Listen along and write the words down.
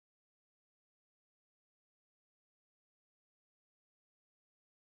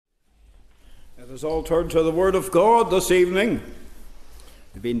Let us all turn to the Word of God this evening.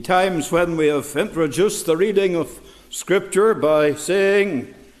 There have been times when we have introduced the reading of Scripture by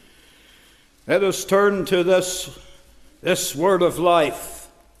saying, let us turn to this Word of life,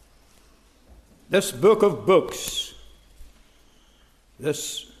 this book of books,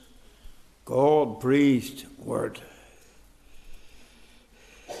 this God-breathed Word.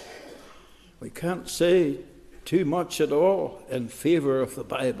 We can't say too much at all in favour of the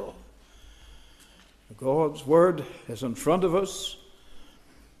Bible. God's Word is in front of us.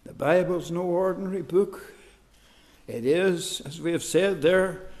 The Bible's no ordinary book. It is, as we have said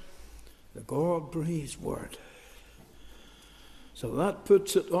there, the God-breathed Word. So that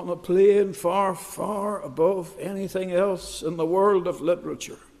puts it on a plane far, far above anything else in the world of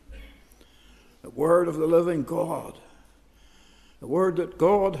literature. The Word of the living God. The Word that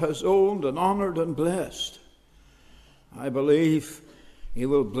God has owned and honoured and blessed. I believe He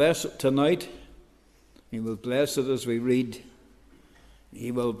will bless it tonight. He will bless it as we read.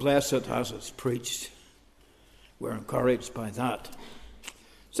 He will bless it as it's preached. We're encouraged by that.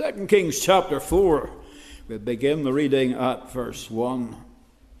 2 Kings chapter 4. We begin the reading at verse 1.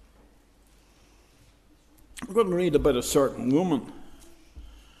 We're going to read about a certain woman.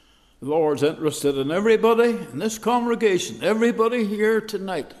 The Lord's interested in everybody in this congregation, everybody here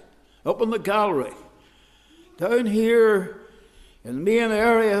tonight, up in the gallery, down here in the main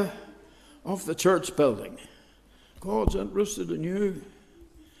area of the church building. God's interested in you.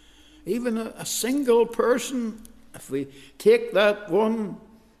 Even a single person, if we take that one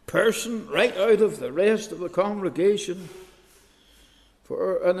person right out of the rest of the congregation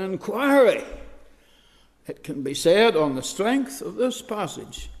for an inquiry, it can be said on the strength of this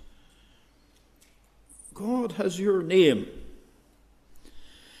passage, God has your name.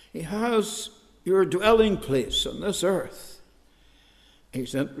 He has your dwelling place on this earth.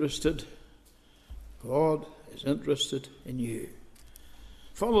 He's interested. God is interested in you.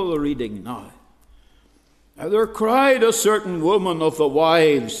 Follow the reading now. Now there cried a certain woman of the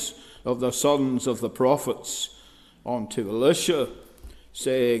wives of the sons of the prophets unto Elisha,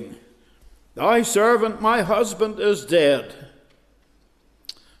 saying, Thy servant my husband is dead,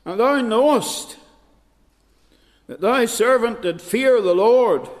 and thou knowest that thy servant did fear the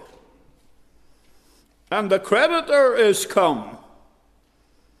Lord, and the creditor is come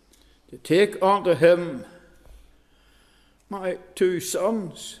to take unto him my 2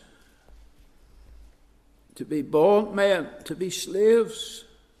 sons, to be bondmen, to be slaves.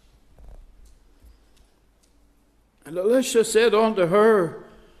 And Elisha said unto her,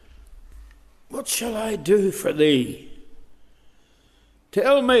 What shall I do for thee?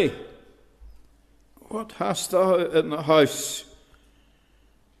 Tell me, what hast thou in the house?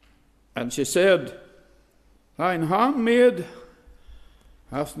 And she said, Thine handmaid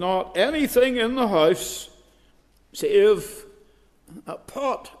hath not anything in the house save a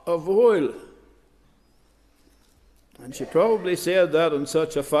pot of oil. And she probably said that in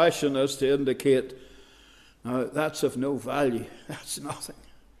such a fashion as to indicate, now that's of no value. That's nothing.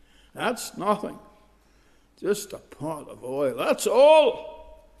 That's nothing. Just a pot of oil. That's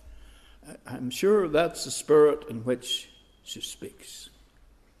all. I'm sure that's the spirit in which she speaks.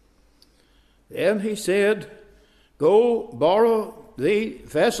 Then he said, Go borrow thee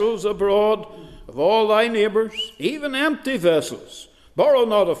vessels abroad of all thy neighbours, even empty vessels. Borrow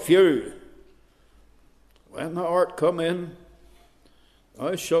not a few. When thou art come in,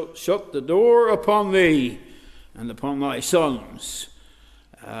 thou shalt shut the door upon thee and upon thy sons,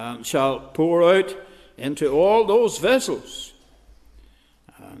 and shalt pour out into all those vessels,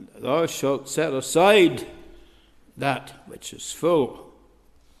 and thou shalt set aside that which is full.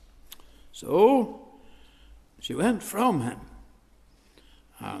 So she went from him,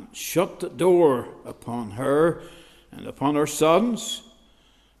 and shut the door upon her and upon her sons,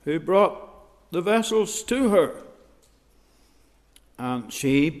 who brought the vessels to her. And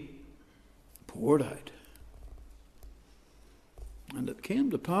she poured out. And it came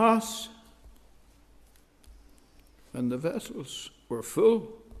to pass, when the vessels were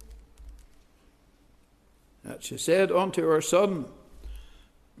full, that she said unto her son,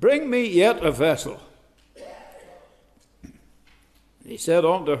 Bring me yet a vessel. He said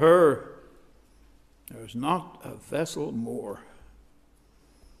unto her, There is not a vessel more.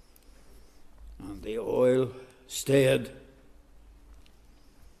 And the oil stayed.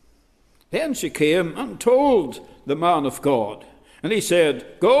 Then she came and told the man of God. And he said,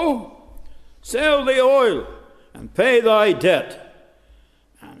 Go, sell the oil, and pay thy debt,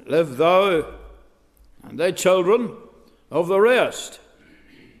 and live thou and thy children of the rest.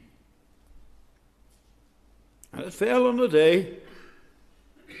 And it fell on the day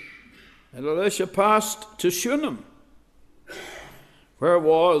And Elisha passed to Shunem, where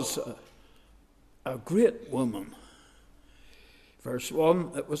was a great woman. Verse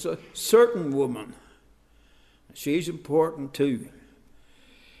 1, it was a certain woman. She's important too.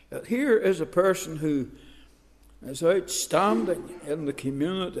 Here is a person who is outstanding in the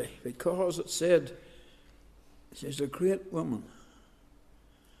community because it said she's a great woman.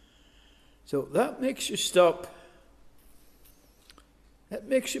 So that makes you stop. It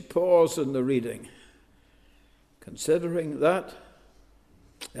makes you pause in the reading, considering that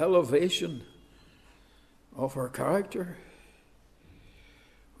elevation of her character.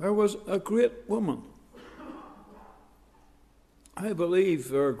 There was a great woman. I believe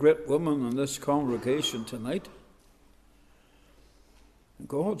there are great women in this congregation tonight.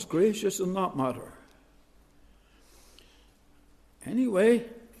 God's gracious in that matter. Anyway,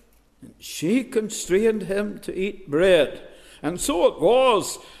 she constrained him to eat bread. And so it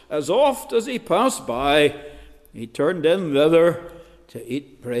was, as oft as he passed by, he turned in thither to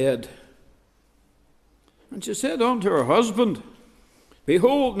eat bread. And she said unto her husband,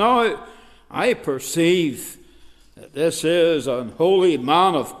 Behold, now I perceive that this is an holy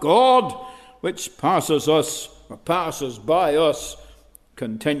man of God, which passes by us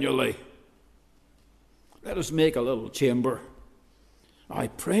continually. Let us make a little chamber, I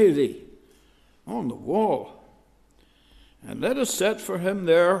pray thee, on the wall, and let us set for him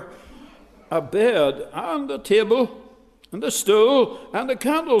there a bed and a table and a stool and a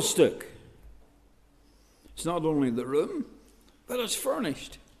candlestick. It's not only the room, but it's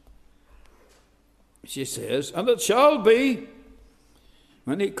furnished. She says, and it shall be,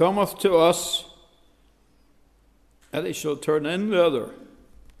 when he cometh to us, that he shall turn in thither.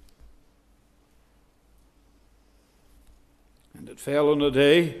 And it fell on a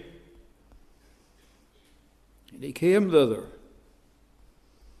day, and he came thither,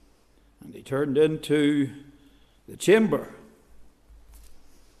 and he turned into the chamber,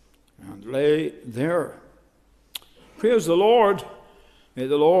 and lay there. Praise the Lord. May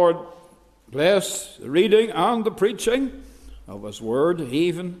the Lord bless the reading and the preaching of his word,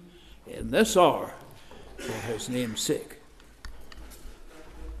 even in this hour, for his name's sake.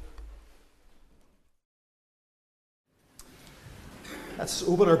 Let's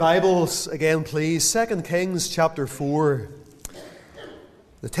open our Bibles again, please. 2 Kings chapter 4.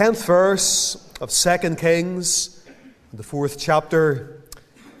 The 10th verse of 2 Kings, the 4th chapter.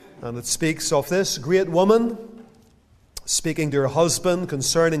 And it speaks of this great woman speaking to her husband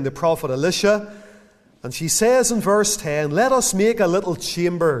concerning the prophet Elisha. And she says in verse 10, Let us make a little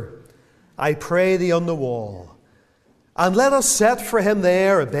chamber, I pray thee, on the wall. And let us set for him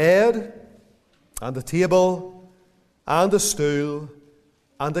there a bed, and a table, and a stool,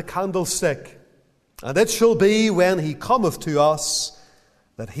 and a candlestick. And it shall be, when he cometh to us,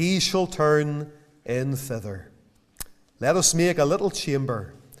 that he shall turn in thither. Let us make a little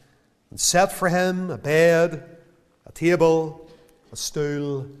chamber, and set for him a bed, a table, a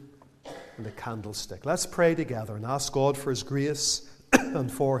stool, and a candlestick. Let's pray together and ask God for his grace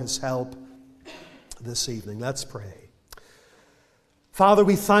and for his help this evening. Let's pray. Father,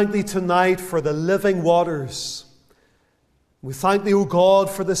 we thank thee tonight for the living waters. We thank thee, O God,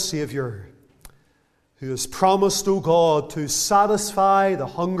 for the Saviour, who has promised, O God, to satisfy the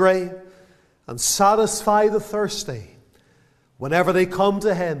hungry and satisfy the thirsty whenever they come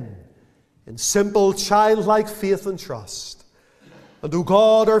to him in simple childlike faith and trust. And, O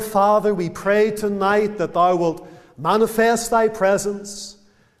God, our Father, we pray tonight that thou wilt manifest thy presence,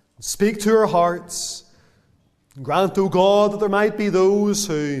 speak to our hearts, and grant, O God, that there might be those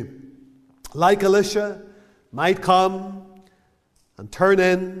who, like Elisha, might come and turn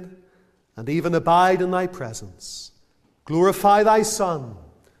in and even abide in thy presence. Glorify thy Son,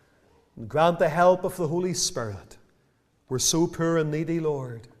 and grant the help of the Holy Spirit. We're so poor and needy,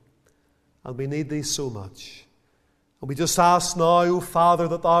 Lord, and we need thee so much. And we just ask now, O Father,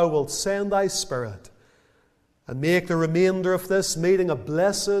 that thou wilt send thy Spirit and make the remainder of this meeting a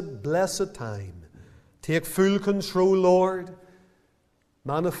blessed, blessed time. Take full control, Lord.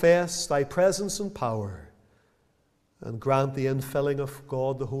 Manifest thy presence and power, and grant the infilling of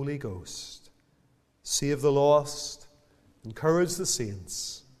God the Holy Ghost. Save the lost, encourage the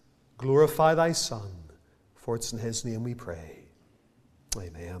saints, glorify thy Son, for it's in his name we pray.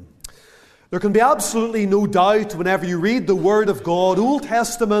 Amen. There can be absolutely no doubt whenever you read the Word of God, Old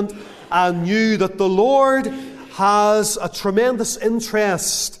Testament and New, that the Lord has a tremendous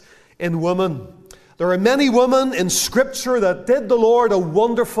interest in women. There are many women in Scripture that did the Lord a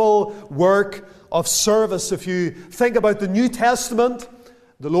wonderful work of service. If you think about the New Testament,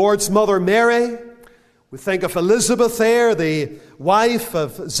 the Lord's mother Mary, We think of Elizabeth there, the wife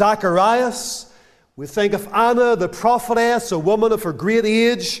of Zacharias. We think of Anna, the prophetess, a woman of her great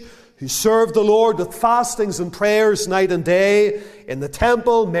age, who served the Lord with fastings and prayers night and day in the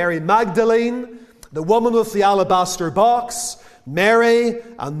temple. Mary Magdalene, the woman with the alabaster box, Mary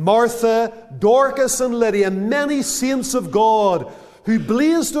and Martha, Dorcas and Lydia, many saints of God who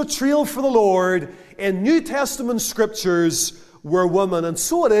blazed a trail for the Lord in New Testament scriptures were women. And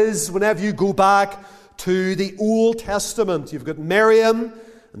so it is whenever you go back to the Old Testament. You've got Miriam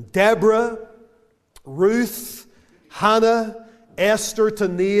and Deborah, Ruth, Hannah, Esther, to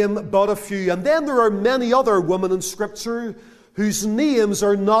name but a few. And then there are many other women in Scripture whose names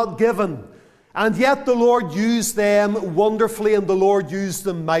are not given. And yet the Lord used them wonderfully, and the Lord used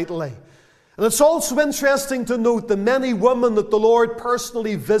them mightily. And it's also interesting to note the many women that the Lord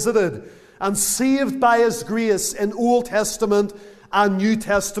personally visited and saved by His grace in Old Testament and New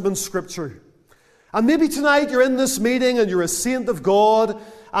Testament Scripture. And maybe tonight you're in this meeting and you're a saint of God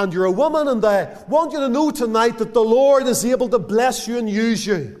and you're a woman, and I want you to know tonight that the Lord is able to bless you and use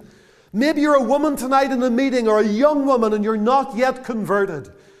you. Maybe you're a woman tonight in the meeting, or a young woman, and you're not yet converted.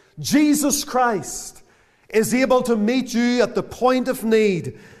 Jesus Christ is able to meet you at the point of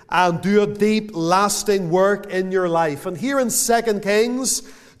need and do a deep, lasting work in your life. And here in 2 Kings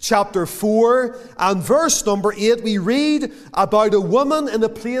chapter 4 and verse number 8, we read about a woman in a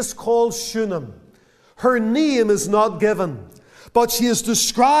place called Shunem. Her name is not given, but she is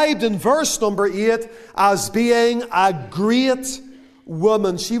described in verse number 8 as being a great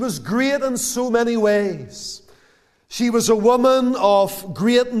woman. She was great in so many ways. She was a woman of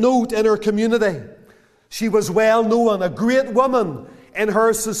great note in her community. She was well known, a great woman in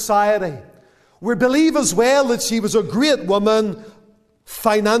her society. We believe as well that she was a great woman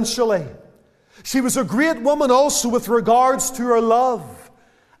financially. She was a great woman also with regards to her love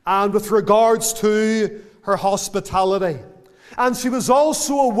and with regards to her hospitality. And she was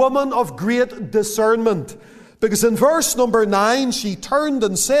also a woman of great discernment, because in verse number 9 she turned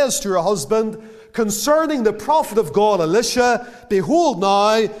and says to her husband concerning the prophet of God Elisha, "Behold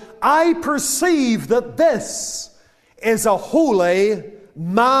now, I perceive that this is a holy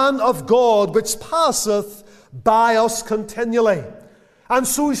man of God, which passeth by us continually." And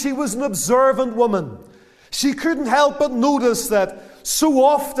so she was an observant woman. She couldn't help but notice that so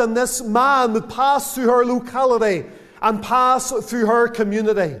often this man would pass through her locality and pass through her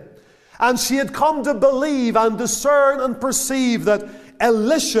community. And she had come to believe and discern and perceive that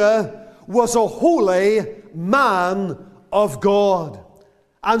Elisha was a holy man of God.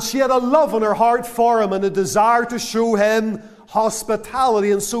 And she had a love in her heart for him and a desire to show him hospitality.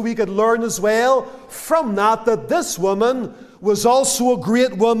 And so we could learn as well from that that this woman was also a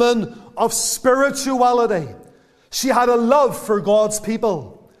great woman of spirituality. She had a love for God's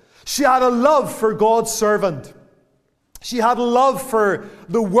people. She had a love for God's servant. She had a love for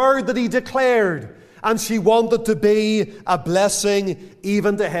the word that He declared, and she wanted to be a blessing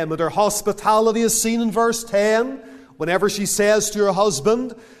even to him. And her hospitality is seen in verse 10, whenever she says to her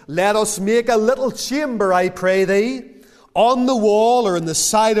husband, "Let us make a little chamber, I pray thee, on the wall or in the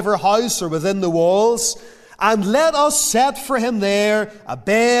side of her house or within the walls, and let us set for him there a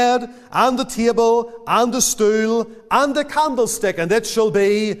bed and a table and a stool and a candlestick, and it shall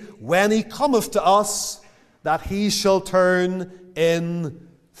be, when he cometh to us, that he shall turn in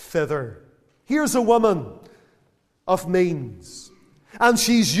thither." Here's a woman of means, and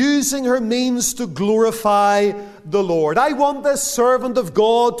she's using her means to glorify the Lord. I want this servant of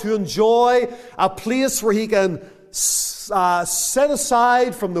God to enjoy a place where he can set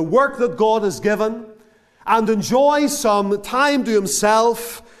aside from the work that God has given and enjoy some time to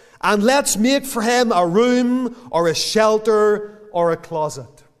himself, and let's make for him a room or a shelter or a closet.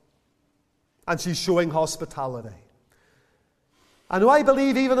 And she's showing hospitality. And I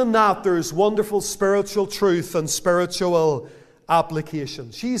believe even in that there's wonderful spiritual truth and spiritual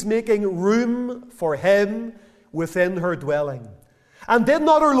application. She's making room for him within her dwelling. And did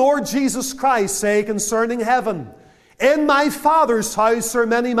not our Lord Jesus Christ say concerning heaven, "In my Father's house are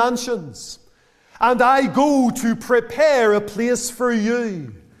many mansions, and I go to prepare a place for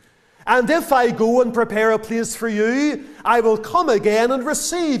you. And if I go and prepare a place for you, I will come again and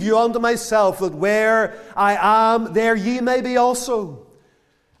receive you unto myself, that where I am, there ye may be also."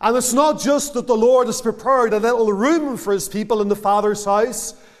 And it's not just that the Lord has prepared a little room for his people in the Father's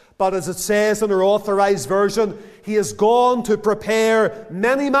house, but as it says in our authorized version, he has gone to prepare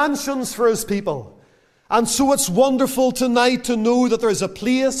many mansions for his people. And so it's wonderful tonight to know that there is a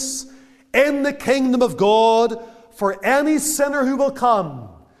place in the kingdom of God for any sinner who will come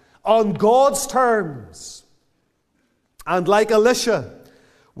on God's terms. And like Elisha,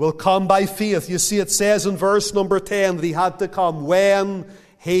 will come by faith. You see, it says in verse number 10 that he had to come when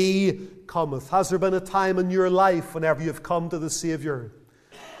he cometh. Has there been a time in your life whenever you've come to the Saviour?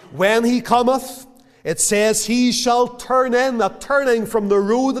 When he cometh, it says he shall turn in, a turning from the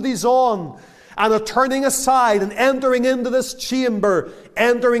road that he's on, and a turning aside and entering into this chamber,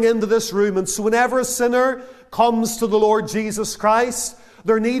 entering into this room. And so whenever a sinner comes to the Lord Jesus Christ,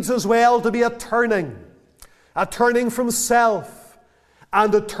 there needs as well to be a turning from self,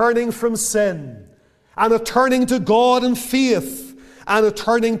 and a turning from sin, and a turning to God in faith, and a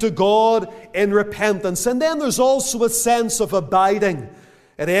turning to God in repentance. And then there's also a sense of abiding.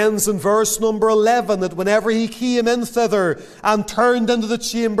 It ends in verse number 11 that whenever he came in thither and turned into the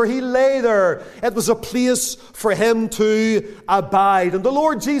chamber, he lay there. It was a place for him to abide. And the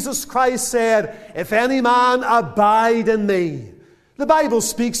Lord Jesus Christ said, if any man abide in me. The Bible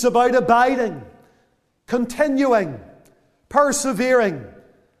speaks about abiding, continuing, persevering,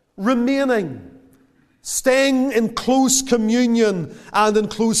 remaining, staying in close communion and in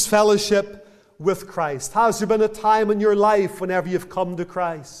close fellowship with Christ. Has there been a time in your life whenever you've come to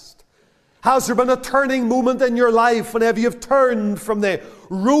Christ? Has there been a turning moment in your life whenever you've turned from the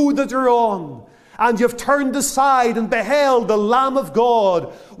road that you're on, and you've turned aside and beheld the Lamb of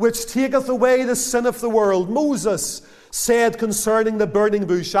God, which taketh away the sin of the world? Moses said concerning the burning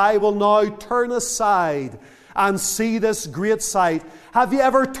bush, I will now turn aside and see this great sight. Have you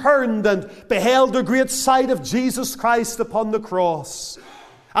ever turned and beheld the great sight of Jesus Christ upon the cross,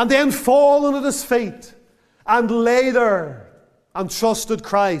 and then fallen at his feet and lay there and trusted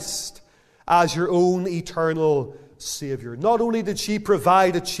Christ as your own eternal Saviour? Not only did she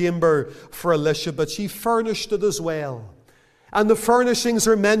provide a chamber for Elisha, but she furnished it as well. And the furnishings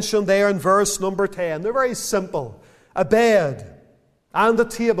are mentioned there in verse number 10. They're very simple. A bed, and a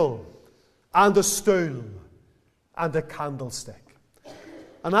table, and a stool, and a candlestick.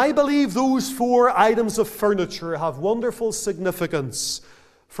 And I believe those 4 items of furniture have wonderful significance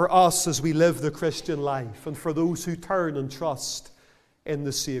for us as we live the Christian life, and for those who turn and trust in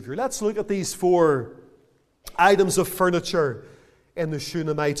the Saviour. Let's look at these 4 items of furniture in the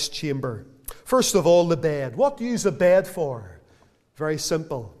Shunemites' chamber. First of all, the bed. What do you use a bed for? Very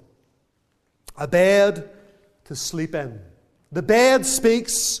simple. A bed to sleep in. The bed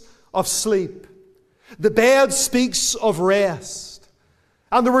speaks of sleep. The bed speaks of rest.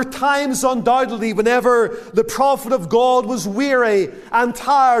 And there were times, undoubtedly, whenever the prophet of God was weary and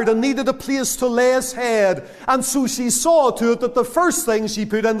tired and needed a place to lay his head. And so she saw to it that the first thing she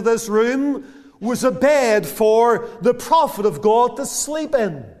put into this room was a bed for the prophet of God to sleep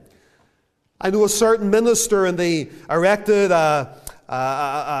in. I know a certain minister, and they erected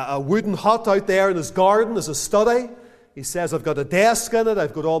a wooden hut out there in his garden as a study. He says, I've got a desk in it,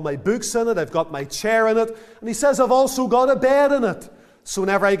 I've got all my books in it, I've got my chair in it. And he says, I've also got a bed in it. So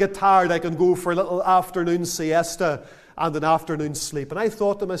whenever I get tired, I can go for a little afternoon siesta and an afternoon sleep. And I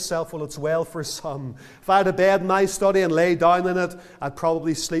thought to myself, well, it's well for some. If I had a bed in my study and lay down in it, I'd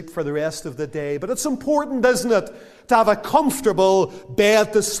probably sleep for the rest of the day. But it's important, isn't it, to have a comfortable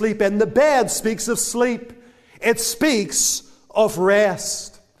bed to sleep in. The bed speaks of sleep. It speaks of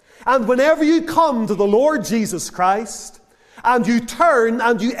rest. And whenever you come to the Lord Jesus Christ, and you turn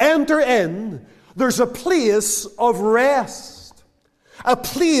and you enter in, there's a place of rest. A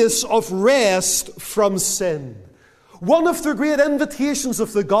place of rest from sin. One of the great invitations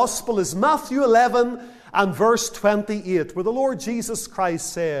of the gospel is Matthew 11 and verse 28, where the Lord Jesus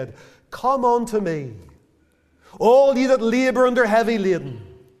Christ said, Come unto me, all ye that labour and are heavy laden,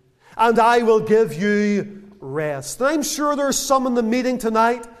 and I will give you rest. And I'm sure there's some in the meeting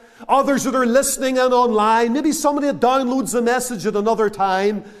tonight, others that are listening in online, maybe somebody that downloads the message at another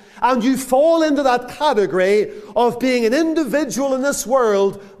time, and you fall into that category of being an individual in this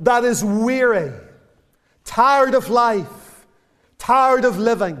world that is weary, tired of life, tired of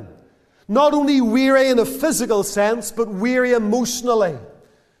living. Not only weary in a physical sense, but weary emotionally,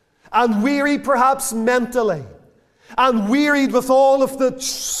 and weary perhaps mentally, and wearied with all of the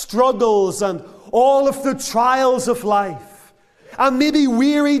struggles and all of the trials of life, and maybe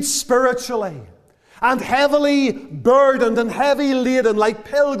wearied spiritually, and heavily burdened and heavy laden like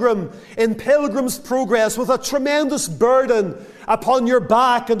pilgrim in Pilgrim's Progress, with a tremendous burden upon your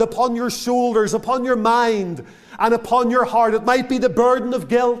back and upon your shoulders, upon your mind and upon your heart. It might be the burden of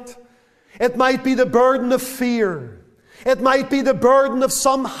guilt. It might be the burden of fear. It might be the burden of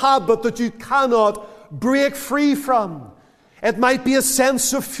some habit that you cannot break free from. It might be a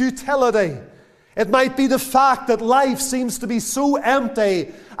sense of futility. It might be the fact that life seems to be so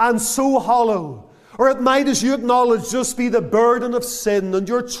empty and so hollow. Or it might, as you acknowledge, just be the burden of sin, and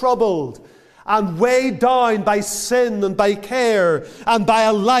you're troubled and weighed down by sin and by care and by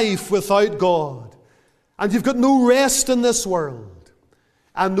a life without God. And you've got no rest in this world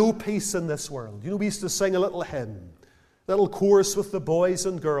and no peace in this world. You know, we used to sing a little hymn, a little chorus with the boys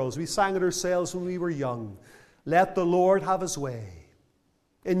and girls. We sang it ourselves when we were young. Let the Lord have his way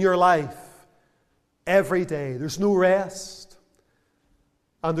in your life every day. There's no rest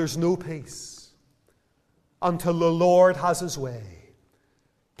and there's no peace until the Lord has his way.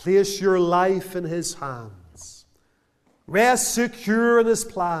 Place your life in his hands. Rest secure in his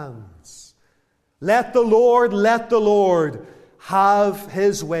plans. Let the Lord have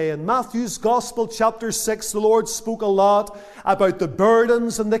his way. In Matthew's Gospel, chapter 6, the Lord spoke a lot about the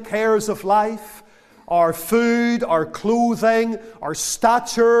burdens and the cares of life. Our food, our clothing, our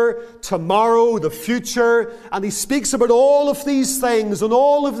stature, tomorrow, the future. And he speaks about all of these things and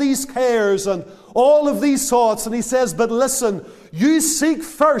all of these cares and all of these thoughts. And he says, but listen, you seek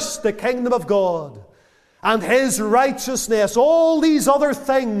first the kingdom of God and his righteousness. All these other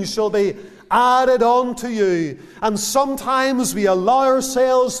things shall be added unto you. And sometimes we allow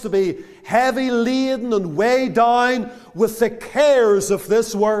ourselves to be heavy laden and weighed down with the cares of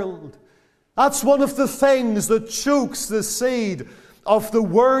this world. That's one of the things that chokes the seed of the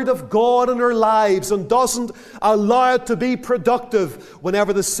Word of God in our lives and doesn't allow it to be productive.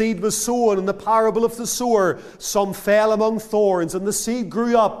 Whenever the seed was sown in the parable of the sower, some fell among thorns, and the seed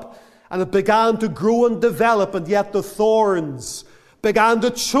grew up and it began to grow and develop, and yet the thorns began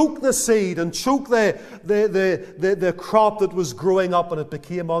to choke the seed and choke the crop that was growing up, and it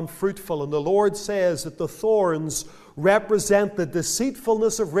became unfruitful. And the Lord says that the thorns represent the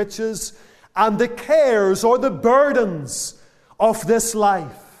deceitfulness of riches and the cares or the burdens of this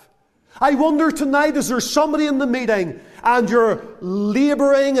life. I wonder tonight, is there somebody in the meeting and you're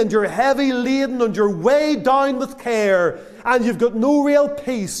labouring and you're heavy laden and you're weighed down with care and you've got no real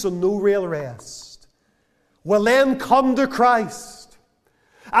peace and no real rest? Well, then come to Christ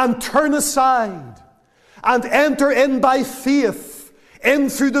and turn aside and enter in by faith in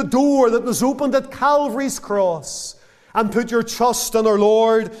through the door that was opened at Calvary's cross, and put your trust in our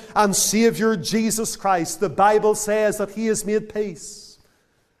Lord and Saviour Jesus Christ. The Bible says that he has made peace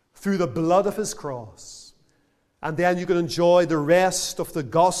through the blood of his cross. And then you can enjoy the rest of the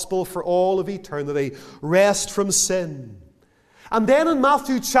gospel for all of eternity. Rest from sin. And then in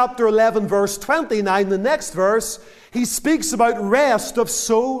Matthew chapter 11, verse 29, the next verse, he speaks about rest of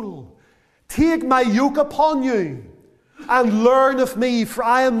soul. Take my yoke upon you and learn of me, for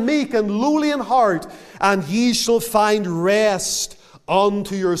I am meek and lowly in heart, and ye shall find rest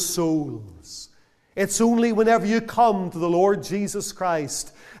unto your souls. It's only whenever you come to the Lord Jesus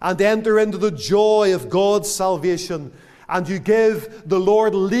Christ and enter into the joy of God's salvation, and you give the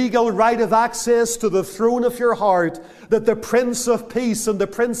Lord legal right of access to the throne of your heart, that the Prince of Peace and the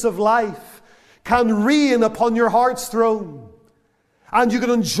Prince of Life can reign upon your heart's throne. And you can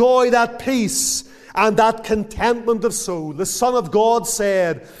enjoy that peace and that contentment of soul. The Son of God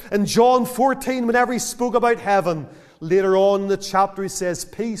said in John 14, whenever he spoke about heaven, later on in the chapter he says,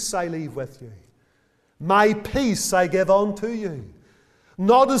 peace I leave with you. My peace I give unto you.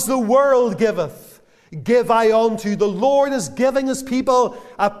 Not as the world giveth, give I unto you. The Lord is giving his people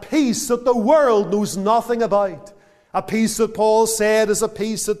a peace that the world knows nothing about. A peace that Paul said is a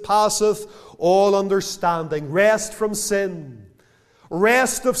peace that passeth all understanding. Rest from sin.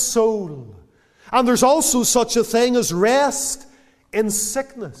 Rest of soul. And there's also such a thing as rest in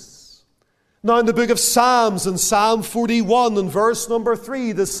sickness. Now in the book of Psalms, in Psalm 41 and verse number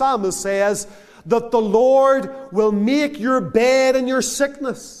 3, the psalmist says that the Lord will make your bed in your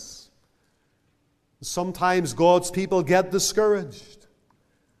sickness. Sometimes God's people get discouraged.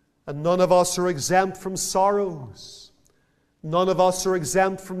 And none of us are exempt from sorrows. None of us are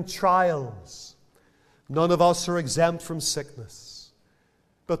exempt from trials. None of us are exempt from sickness.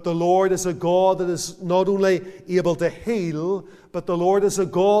 But the Lord is a God that is not only able to heal, but the Lord is a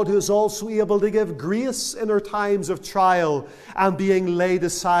God who is also able to give grace in our times of trial and being laid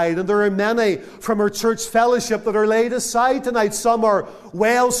aside. And there are many from our church fellowship that are laid aside tonight. Some are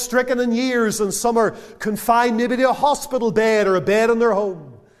well stricken in years, and some are confined maybe to a hospital bed or a bed in their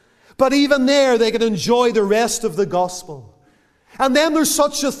home. But even there they can enjoy the rest of the gospel. And then there's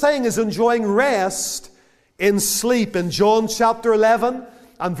such a thing as enjoying rest in sleep. In John chapter 11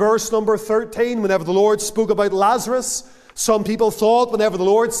 and verse number 13, whenever the Lord spoke about Lazarus, some people thought whenever the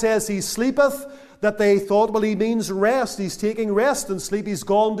Lord says he sleepeth, that they thought, well, he means rest. He's taking rest and sleep. He's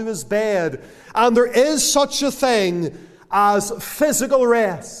gone to his bed. And there is such a thing as physical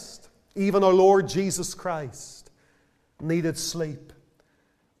rest. Even our Lord Jesus Christ needed sleep.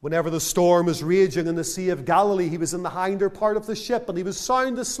 Whenever the storm was raging in the Sea of Galilee, he was in the hinder part of the ship and he was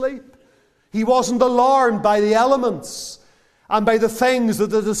sound asleep. He wasn't alarmed by the elements and by the things that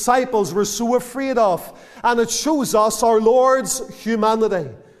the disciples were so afraid of. And it shows us our Lord's humanity.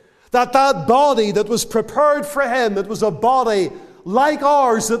 That body that was prepared for him, it was a body like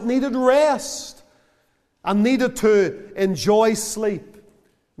ours that needed rest and needed to enjoy sleep.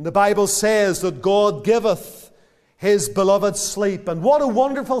 And the Bible says that God giveth his beloved sleep. And what a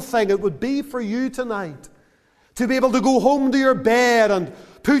wonderful thing it would be for you tonight to be able to go home to your bed and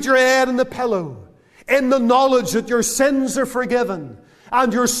put your head in the pillow in the knowledge that your sins are forgiven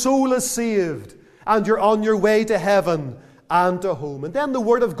and your soul is saved and you're on your way to heaven and to home. And then the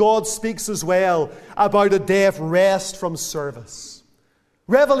Word of God speaks as well about a day of rest from service.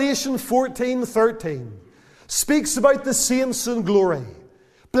 Revelation 14:13 speaks about the saints in glory.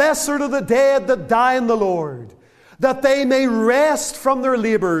 Blessed are the dead that die in the Lord, that they may rest from their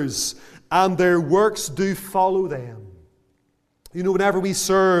labors, and their works do follow them. You know, whenever we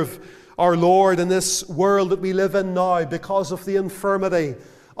serve our Lord in this world that we live in now, because of the infirmity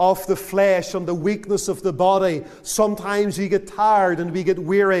of the flesh and the weakness of the body, sometimes we get tired and we get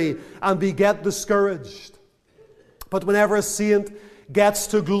weary and we get discouraged. But whenever a saint gets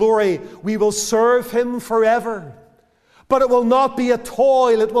to glory, we will serve him forever. But it will not be a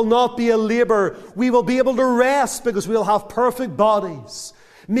toil, it will not be a labor. We will be able to rest because we'll have perfect bodies,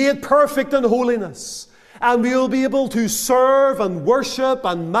 made perfect in holiness. And we will be able to serve and worship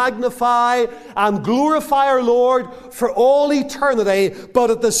and magnify and glorify our Lord for all eternity. But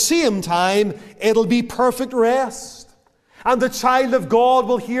at the same time, it'll be perfect rest. And the child of God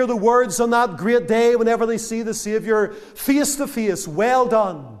will hear the words on that great day whenever they see the Savior face to face. Well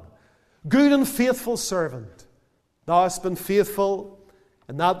done, good and faithful servant. Thou hast been faithful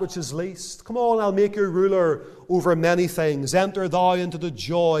in that which is least. Come on, I'll make you ruler over many things. Enter thou into the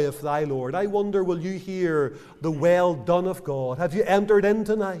joy of thy Lord. I wonder, will you hear the well done of God? Have you entered in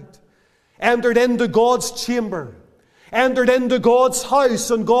tonight? Entered into God's chamber. Entered into God's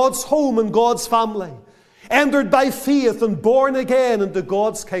house and God's home and God's family. Entered by faith and born again into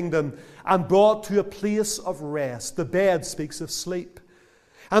God's kingdom and brought to a place of rest. The bed speaks of sleep.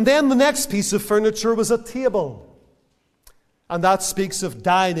 And then the next piece of furniture was a table. And that speaks of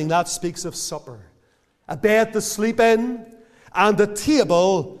dining, that speaks of supper. A bed to sleep in and a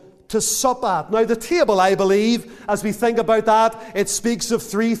table to sup at. Now the table, I believe, as we think about that, it speaks of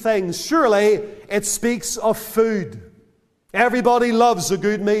three things. Surely it speaks of food. Everybody loves a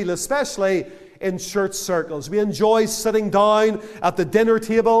good meal, especially in church circles. We enjoy sitting down at the dinner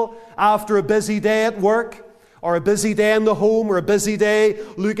table after a busy day at work, or a busy day in the home, or a busy day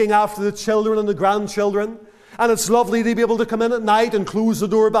looking after the children and the grandchildren. And it's lovely to be able to come in at night and close the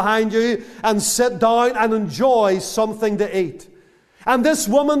door behind you and sit down and enjoy something to eat. And this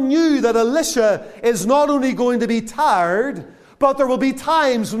woman knew that Elisha is not only going to be tired, but there will be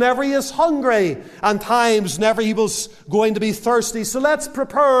times whenever he is hungry and times whenever he was going to be thirsty. So let's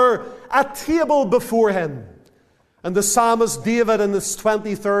prepare a table before him. And the psalmist David in this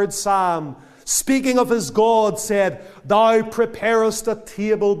 23rd psalm, speaking of his God, said, Thou preparest a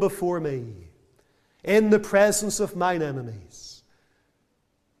table before me in the presence of mine enemies.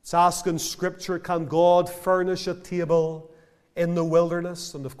 It's asked in Scripture, can God furnish a table in the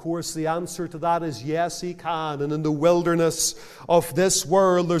wilderness? And of course the answer to that is yes, He can. And in the wilderness of this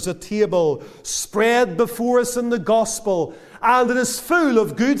world there's a table spread before us in the gospel, and it is full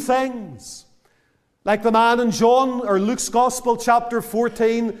of good things. Like the man in John or Luke's Gospel chapter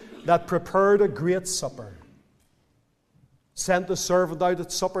 14 that prepared a great supper. Sent the servant out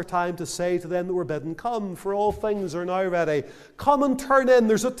at supper time to say to them that were bidden, Come, for all things are now ready. Come and turn in.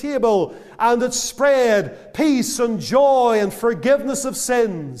 There's a table, and it's spread peace and joy and forgiveness of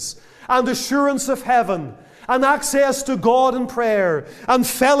sins and assurance of heaven and access to God in prayer and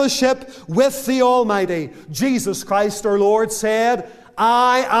fellowship with the Almighty. Jesus Christ our Lord said,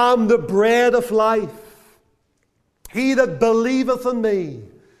 I am the bread of life. He that believeth in me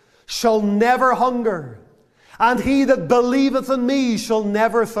shall never hunger, and he that believeth in me shall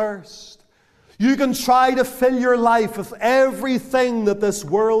never thirst. You can try to fill your life with everything that this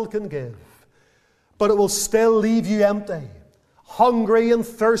world can give, but it will still leave you empty, hungry and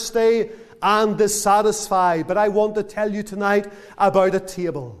thirsty and dissatisfied. But I want to tell you tonight about a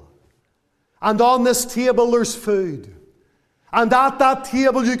table. And on this table there's food. And at that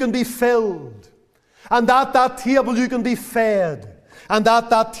table you can be filled. And at that table you can be fed. And at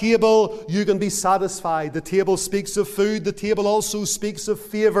that table you can be satisfied. The table speaks of food. The table also speaks of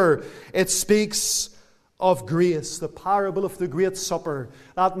favor. It speaks of grace. The parable of the great supper.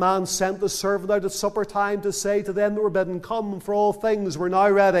 That man sent the servant out at supper time to say to them that were bidden, Come, for all things were now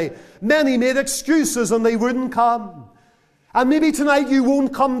ready. Many made excuses and they wouldn't come. And maybe tonight you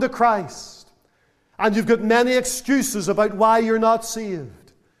won't come to Christ. And you've got many excuses about why you're not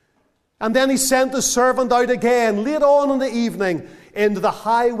saved. And then he sent the servant out again, late on in the evening, into the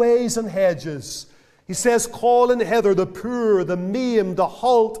highways and hedges. He says, calling hither the poor, the maimed, the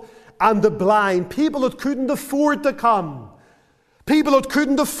halt, and the blind. People that couldn't afford to come. People that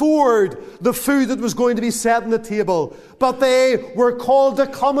couldn't afford the food that was going to be set on the table. But they were called to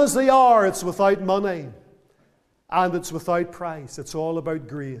come as they are. It's without money. And it's without price. It's all about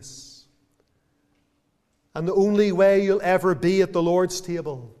grace. And the only way you'll ever be at the Lord's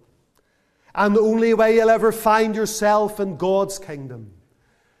table, and the only way you'll ever find yourself in God's kingdom,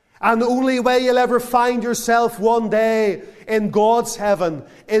 and the only way you'll ever find yourself one day in God's heaven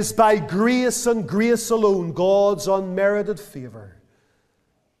is by grace and grace alone, God's unmerited favor.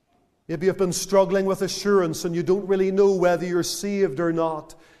 Maybe you've been struggling with assurance and you don't really know whether you're saved or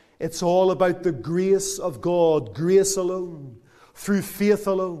not. It's all about the grace of God, grace alone, through faith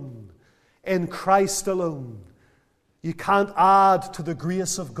alone, in Christ alone. You can't add to the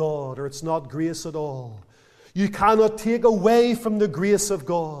grace of God, or it's not grace at all. You cannot take away from the grace of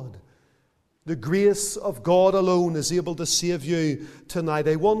God. The grace of God alone is able to save you tonight.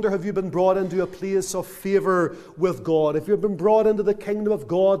 I wonder, have you been brought into a place of favor with God? If you've been brought into the kingdom of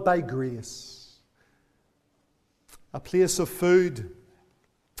God by grace, a place of food,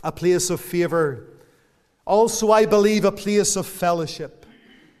 a place of favor, also, I believe, a place of fellowship.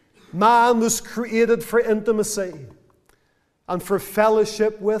 Man was created for intimacy and for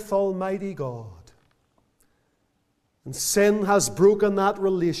fellowship with Almighty God. And sin has broken that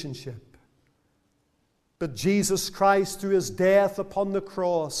relationship. But Jesus Christ, through his death upon the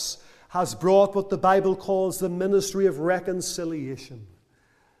cross, has brought what the Bible calls the ministry of reconciliation.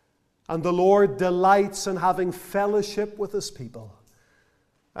 And the Lord delights in having fellowship with his people.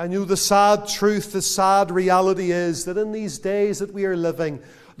 I know the sad truth, the sad reality is that in these days that we are living,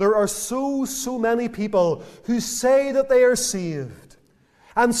 there are so many people who say that they are saved,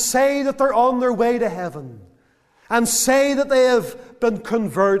 and say that they're on their way to heaven, and say that they have been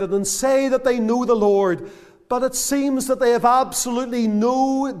converted, and say that they know the Lord, but it seems that they have absolutely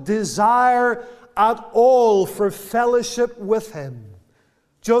no desire at all for fellowship with him,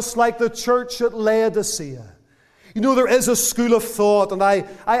 just like the church at Laodicea. You know, there is a school of thought, and I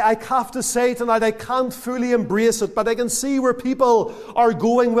have to say tonight, I can't fully embrace it, but I can see where people are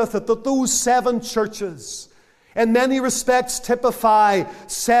going with it, that those 7 churches, in many respects, typify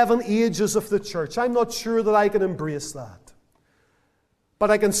 7 ages of the church. I'm not sure that I can embrace that. But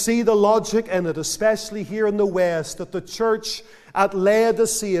I can see the logic in it, especially here in the West, that the church at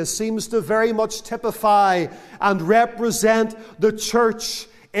Laodicea seems to very much typify and represent the church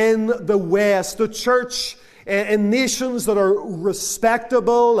in the West, the church in nations that are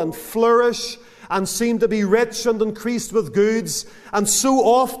respectable and flourish and seem to be rich and increased with goods. And so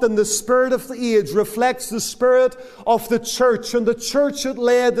often the spirit of the age reflects the spirit of the church. And the church at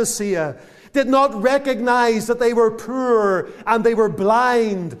Laodicea did not recognize that they were poor and they were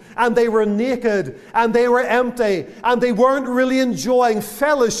blind and they were naked and they were empty and they weren't really enjoying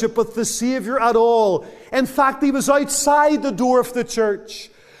fellowship with the Savior at all. In fact, he was outside the door of the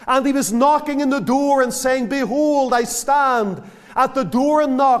church. And he was knocking in the door and saying, "Behold, I stand at the door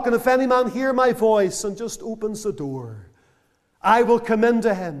and knock, and if any man hear my voice," and just opens the door, "I will come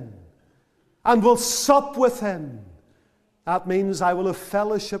into him and will sup with him." That means I will have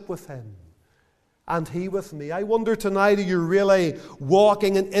fellowship with him and he with me. I wonder tonight, are you really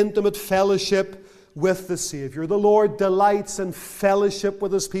walking in intimate fellowship with the Savior? The Lord delights in fellowship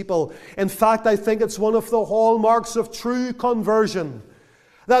with his people. In fact, I think it's one of the hallmarks of true conversion,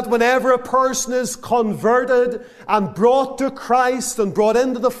 that whenever a person is converted and brought to Christ and brought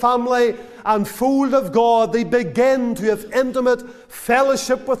into the family and fold of God, they begin to have intimate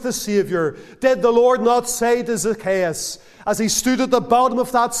fellowship with the Savior. Did the Lord not say to Zacchaeus, as he stood at the bottom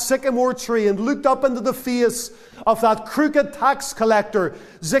of that sycamore tree and looked up into the face of that crooked tax collector,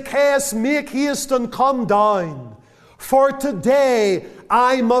 "Zacchaeus, make haste and come down, for today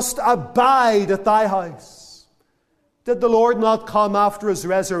I must abide at thy house"? Did the Lord not come after his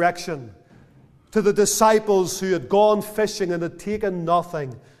resurrection to the disciples who had gone fishing and had taken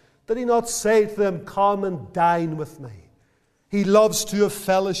nothing? Did he not say to them, "Come and dine with me"? He loves to have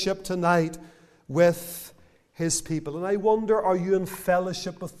fellowship tonight with his people. And I wonder, are you in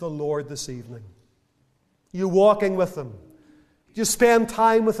fellowship with the Lord this evening? Are you walking with him? Do you spend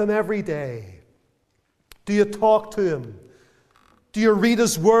time with him every day? Do you talk to him? Do you read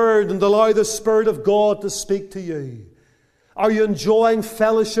his word and allow the Spirit of God to speak to you? Are you enjoying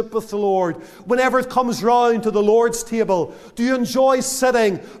fellowship with the Lord? Whenever it comes round to the Lord's table, do you enjoy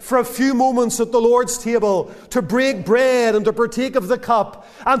sitting for a few moments at the Lord's table to break bread and to partake of the cup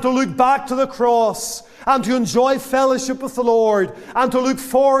and to look back to the cross and to enjoy fellowship with the Lord and to look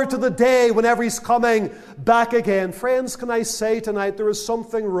forward to the day whenever He's coming back again? Friends, can I say tonight, there is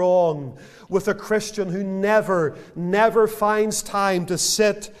something wrong with a Christian who never finds time to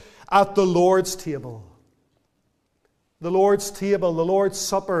sit at the Lord's table. The Lord's table, the Lord's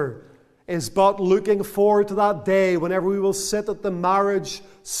supper, is but looking forward to that day whenever we will sit at the marriage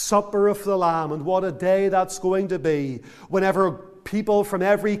supper of the Lamb. And what a day that's going to be, whenever people from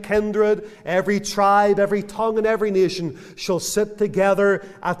every kindred, every tribe, every tongue and every nation shall sit together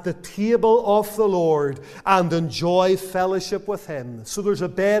at the table of the Lord and enjoy fellowship with Him. So there's a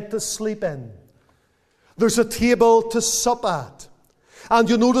bed to sleep in. There's a table to sup at. And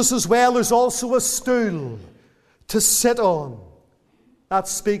you notice as well, there's also a stool to sit on. That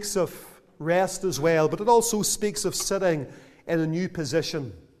speaks of rest as well, but it also speaks of sitting in a new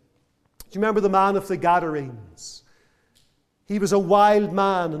position. Do you remember the man of the Gadarenes? He was a wild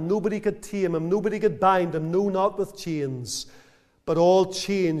man, and nobody could tame him, nobody could bind him, no, not with chains. But all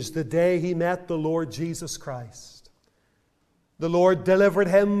changed the day he met the Lord Jesus Christ. The Lord delivered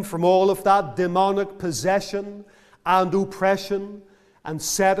him from all of that demonic possession and oppression and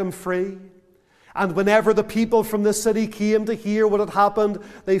set him free. And whenever the people from the city came to hear what had happened,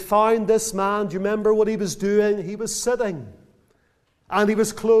 they found this man. Do you remember what he was doing? He was sitting. And he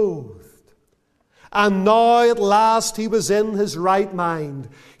was clothed. And now at last he was in his right mind.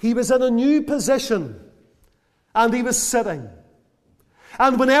 He was in a new position. And he was sitting.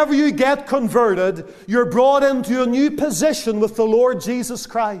 And whenever you get converted, you're brought into a new position with the Lord Jesus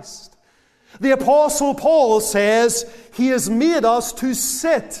Christ. The Apostle Paul says He has made us to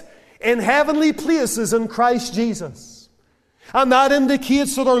sit in heavenly places in Christ Jesus. And that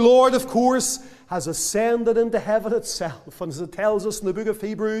indicates that our Lord, of course, has ascended into heaven itself. And as it tells us in the book of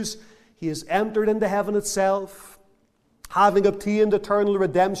Hebrews, He has entered into heaven itself, having obtained eternal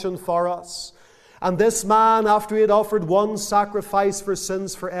redemption for us. And this man, after he had offered one sacrifice for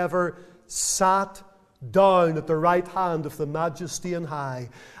sins forever, sat down at the right hand of the Majesty on high.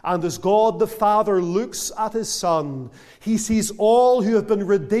 And as God the Father looks at His Son, He sees all who have been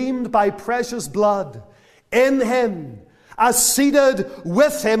redeemed by precious blood in Him, as seated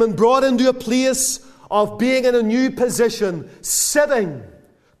with Him and brought into a place of being in a new position, sitting,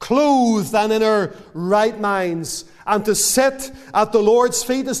 clothed and in our right minds. And to sit at the Lord's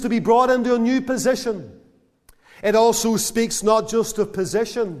feet is to be brought into a new position. It also speaks not just of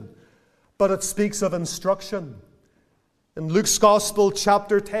position, but it speaks of instruction. In Luke's Gospel,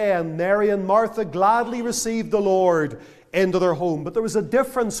 chapter 10, Mary and Martha gladly received the Lord into their home. But there was a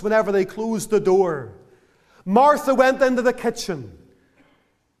difference whenever they closed the door. Martha went into the kitchen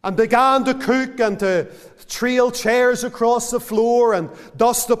and began to cook and to trail chairs across the floor and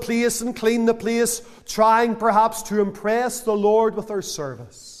dust the place and clean the place, trying perhaps to impress the Lord with her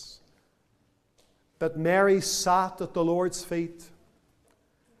service. But Mary sat at the Lord's feet,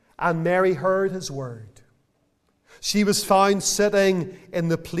 and Mary heard His word. She was found sitting in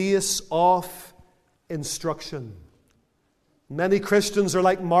the place of instruction. Many Christians are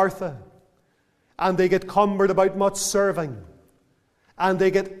like Martha, and they get cumbered about much serving, and they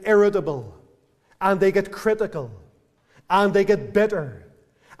get irritable, and they get critical, and they get bitter,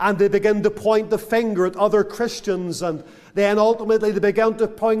 and they begin to point the finger at other Christians, and then ultimately they begin to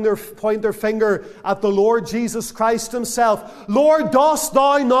point their finger at the Lord Jesus Christ Himself. Lord, dost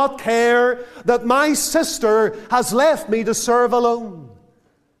Thou not care that my sister has left me to serve alone?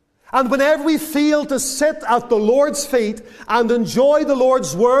 And whenever we fail to sit at the Lord's feet and enjoy the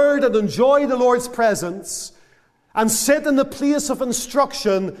Lord's word and enjoy the Lord's presence and sit in the place of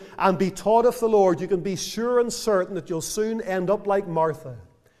instruction and be taught of the Lord, you can be sure and certain that you'll soon end up like Martha.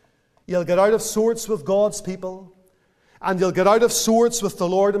 You'll get out of sorts with God's people, and you'll get out of sorts with the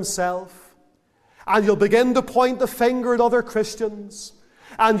Lord Himself, and you'll begin to point the finger at other Christians,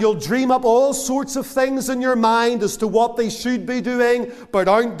 and you'll dream up all sorts of things in your mind as to what they should be doing but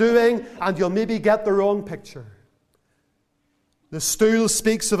aren't doing, and you'll maybe get the wrong picture. The stool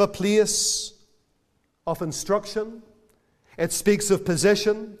speaks of a place of instruction. It speaks of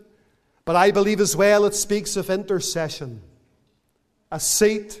position, but I believe as well it speaks of intercession. A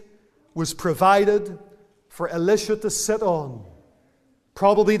seat was provided for Elisha to sit on,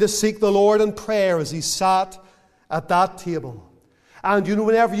 probably to seek the Lord in prayer as he sat at that table. And you know,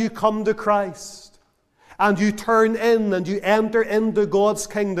 whenever you come to Christ and you turn in and you enter into God's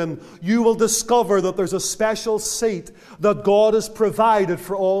kingdom, you will discover that there's a special seat that God has provided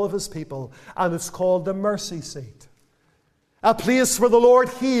for all of His people, and it's called the mercy seat. A place where the Lord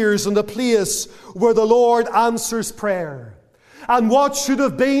hears and a place where the Lord answers prayer. And what should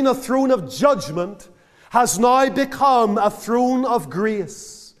have been a throne of judgment has now become a throne of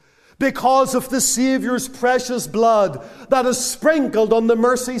grace because of the Saviour's precious blood that is sprinkled on the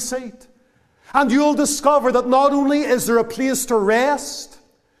mercy seat. And you'll discover that not only is there a place to rest,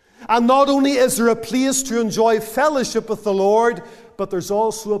 and not only is there a place to enjoy fellowship with the Lord, but there's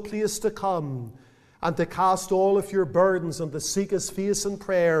also a place to come and to cast all of your burdens and to seek His face in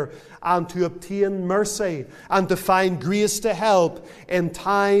prayer and to obtain mercy and to find grace to help in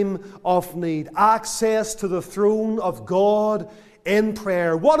time of need. Access to the throne of God in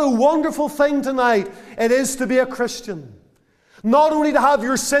prayer. What a wonderful thing tonight it is to be a Christian. Not only to have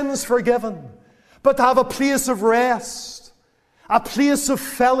your sins forgiven, but to have a place of rest, a place of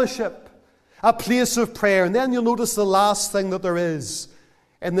fellowship, a place of prayer. And then you'll notice the last thing that there is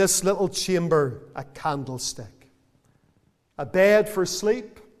in this little chamber, a candlestick. A bed for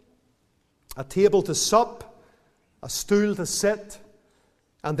sleep, a table to sup, a stool to sit,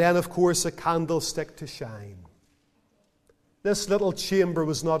 and then, of course, a candlestick to shine. This little chamber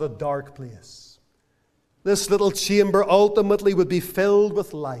was not a dark place. This little chamber ultimately would be filled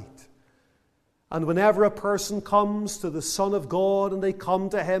with light. And whenever a person comes to the Son of God and they come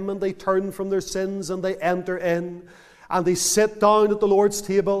to Him and they turn from their sins and they enter in and they sit down at the Lord's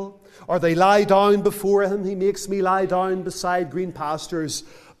table or they lie down before Him, He makes me lie down beside green pastures.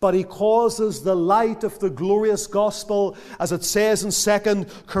 But He causes the light of the glorious gospel, as it says in 2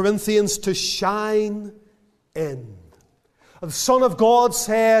 Corinthians, to shine in. The Son of God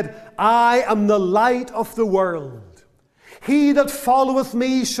said, I am the light of the world. He that followeth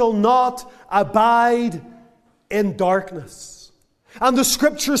me shall not abide in darkness. And the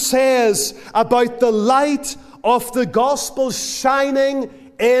Scripture says about the light of the gospel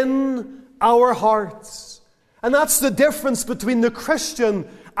shining in our hearts. And that's the difference between the Christian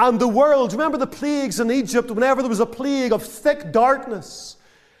and the world. Remember the plagues in Egypt, whenever there was a plague of thick darkness.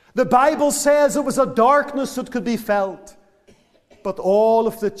 The Bible says it was a darkness that could be felt. But all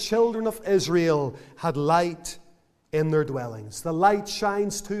of the children of Israel had light in their dwellings. The light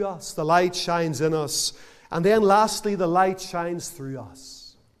shines to us. The light shines in us. And then lastly, the light shines through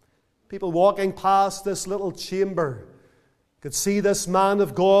us. People walking past this little chamber could see this man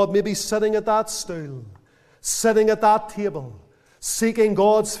of God maybe sitting at that stool, sitting at that table, seeking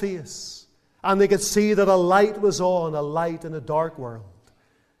God's face. And they could see that a light was on, a light in a dark world.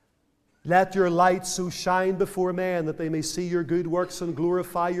 Let your light so shine before men that they may see your good works and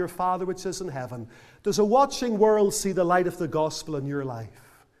glorify your Father which is in heaven. Does a watching world see the light of the gospel in your life?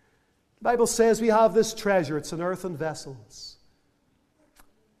 The Bible says we have this treasure. It's in earthen vessels.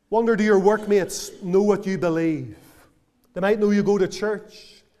 Wonder, do your workmates know what you believe? They might know you go to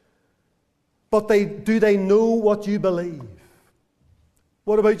church. But do they know what you believe?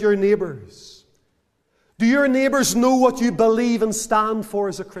 What about your neighbours? Do your neighbours know what you believe and stand for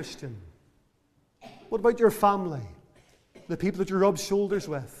as a Christian? What about your family? The people that you rub shoulders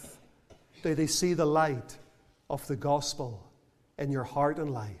with? Do they see the light of the gospel in your heart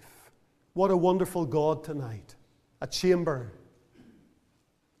and life? What a wonderful God tonight. A chamber,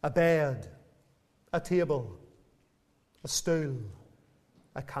 a bed, a table, a stool,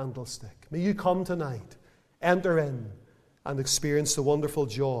 a candlestick. May you come tonight, enter in, and experience the wonderful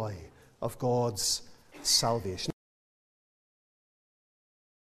joy of God's salvation.